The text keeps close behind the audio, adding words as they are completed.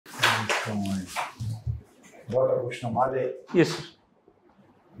Batakrushna Mallik. Yes, sir.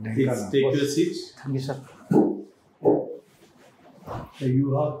 Please take your seat. Thank you, sir.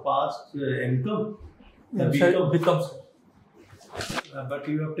 You have passed MCom? Sir, BCom, sir. But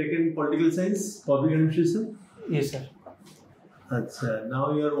you have taken political science, public administration? Yes, sir. Achha,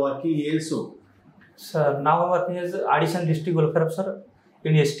 now you are working ASO. Sir, now I'm working as Additional District Welfare Officer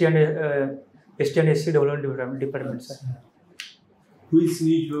in ST and SC Development Department, sir. Which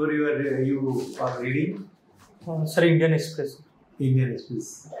newspaper you are reading? Sir, Indian Express. Indian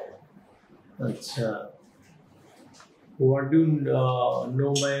Express. Achha. What do you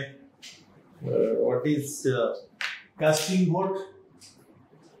know by what is casting vote?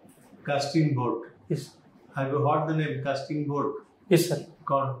 Casting vote. Yes. Have you heard the name casting vote? Yes, sir.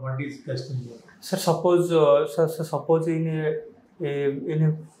 What is casting vote? Sir, suppose in a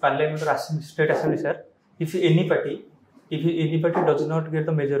parliament or state assembly, sir, if any party does not get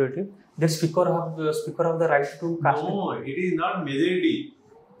the majority, then speaker have the right to cast. No, it is not majority.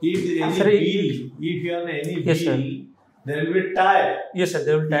 If any sir, bill, if you have any yes, bill, sir. there will be tie. Yes, sir.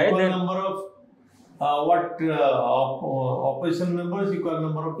 They will tie. Equal number of opposition members, equal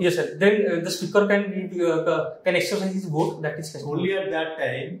number of. Yes, sir. Then the speaker can exercise his vote. That is only at that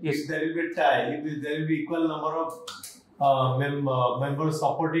time. Yes. If there will be tie, if there will be equal number of members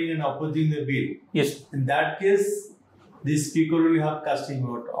supporting and opposing the bill. Yes. In that case, the speaker will have casting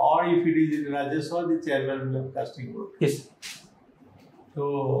vote, or if it is in Rajya Sabha, the chairman will have casting vote. Yes.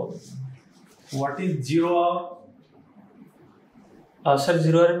 So, what is 0 hour? Sir,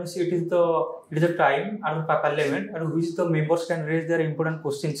 0 hour means it is the time at the parliament at which the members can raise their important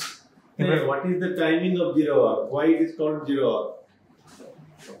questions. Hey, what is the timing of 0 hour? Why it is called 0 hour?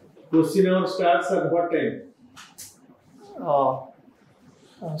 Question hour starts at what time?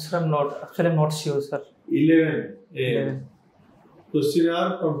 Sir, I'm not sure, sir. 11 a.m. Question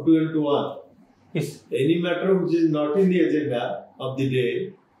hour from 12 to 1. Yes. Any matter which is not in the agenda of the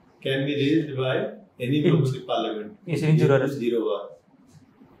day can be raised by any member of the parliament. Yes, in 0 hour. 0 hour.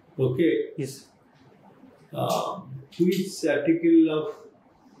 Okay. Yes. Which article of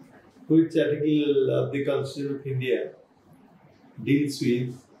the Constitution of India deals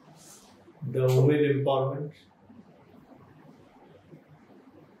with the women empowerment,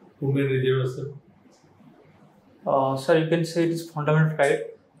 women reservation? Sir, you can say it is fundamental right.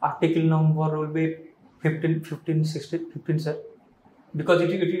 Article number will be 15, sir. Because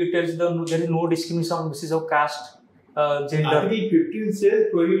it tells there is no discrimination on basis of caste, gender. Article 15 says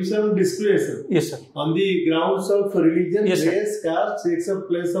prohibition of discrimination. Yes, sir. On the grounds of religion, yes, race, caste, sex, or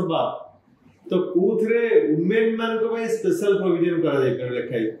place of birth. तो कोथरे women मान को भाई special provision करा जाए कर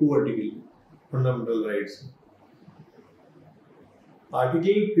लिखा है को article fundamental rights.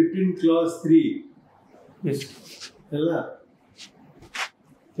 Article 15 clause 3. Yes. है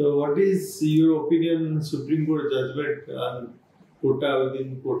So what is your opinion Supreme Court judgment on quota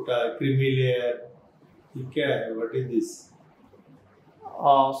within quota, creamy layer? What is this?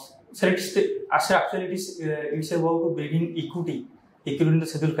 Sir, actually it's about bringing equity in the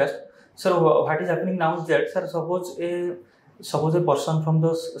scheduled caste. Sir, what is happening now is that, sir, suppose a person from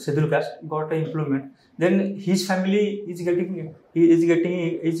the scheduled caste got employment, then his family is getting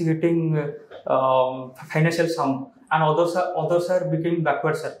financial sound, and others are becoming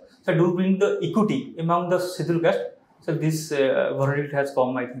backward, sir. So do bring the equity among the scheduled caste. So this verdict has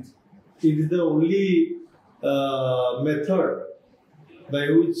come, I think. It is the only method by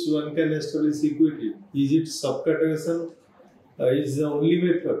which one can establish equity. Is it subcategorization? Is the only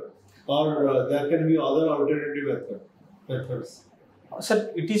method, or there can be other alternative methods?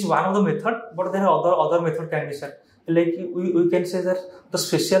 Sir, it is one of the method, but there are other method can be, sir. Like we can say that the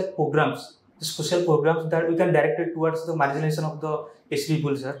special programs that we can direct it towards the marginalization of the SC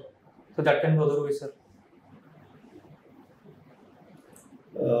people, sir. So that can be other way, sir.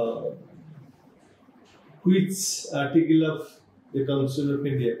 Which article of the Constitution of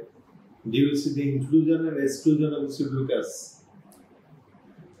India deals with the inclusion and exclusion of the scheduled caste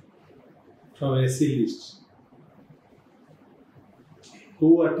from SC list?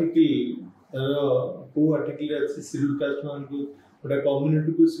 Who article is scheduled caste मान को उड़ा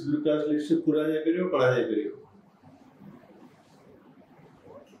community को scheduled caste list से पूरा जाए करियो पढ़ा जाए करियो?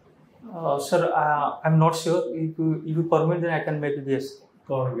 Sir, I'm not sure. If you permit, then I can make a guess.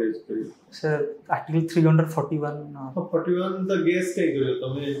 कौन guess करियो? Sir, Article 341. 41 the guess क्या करियो?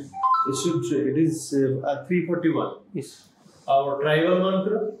 तमें it is 341. Yes. और tribal मान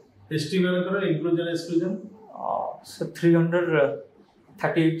करो, ST मान करो, inclusion exclusion. Sir,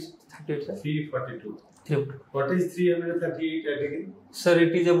 338, sir. 342. 342. What is 338 article? Sir,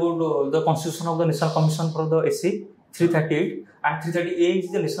 it is about the Constitution of the National Commission for the SC 338, And 330A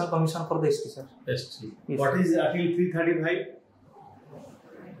is the National Commission for the ST, sir. ST. Yes. What is Article 335?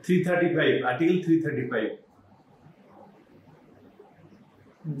 335. Article 335.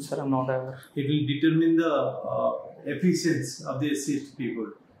 Sir, I'm not aware. It will determine the efficiency of the ST people.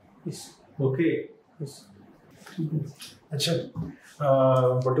 Yes. Okay. Yes. अच्छा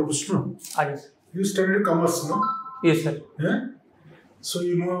Batakrushna, Yes. you studied commerce, no? Yes, sir. Yeah. So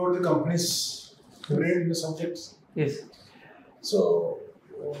you know about the company's grade in the subjects. Yes. So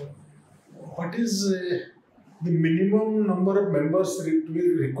what is the minimum number of members to be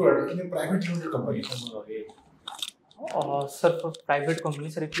required in a private limited company? Sir, for private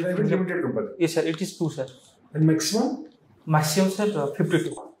companies, sir, it is Private limited company. Yes, sir. It is 2, sir. And maximum? Maximum, sir,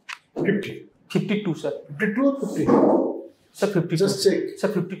 52. 50. 52, sir. 52 or 50? Sir, 52. Just check. Sir,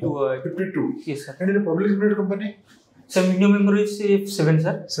 52. 52. Yes, sir. And in a public limited company? Sir, minimum member is 7,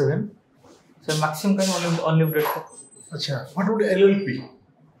 sir. 7. Sir, maximum kind unlimited, sir. Acha. What would LLP?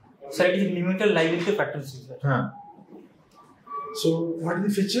 Sir, it is limited liability partnership, sir. Huh. So what is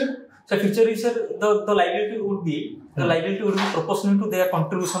the feature? So feature is, sir, the liability would be proportional to their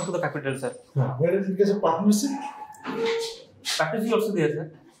contribution to the capital, sir. Whereas in case of partnership? Partnership also there,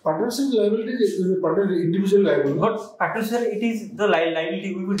 sir. Partnership liability is a partner individual liability. But partnership, sir, it is the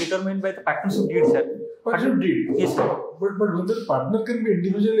liability will be determined by the partnership deed, sir. Partnership deed? Yes, sir. But whether the partner can be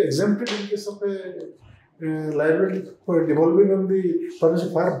individually exempted in case of a liability for devolving on the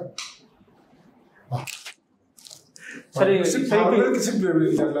partnership firm? Sir, liability asle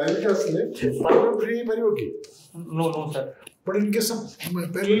partner free paribo ki? No, sir. But in case of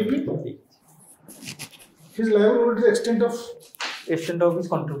LLP, he is liable only to the extent of his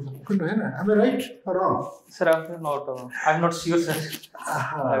contribution. Am I right or wrong? Sir, I'm not sure, sir. I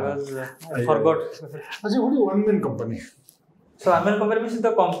forgot. What is one man company? So, one man company means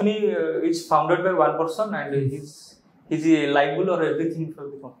the company is founded by one person and he's liable or everything for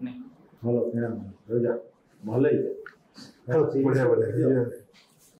the company. Hello,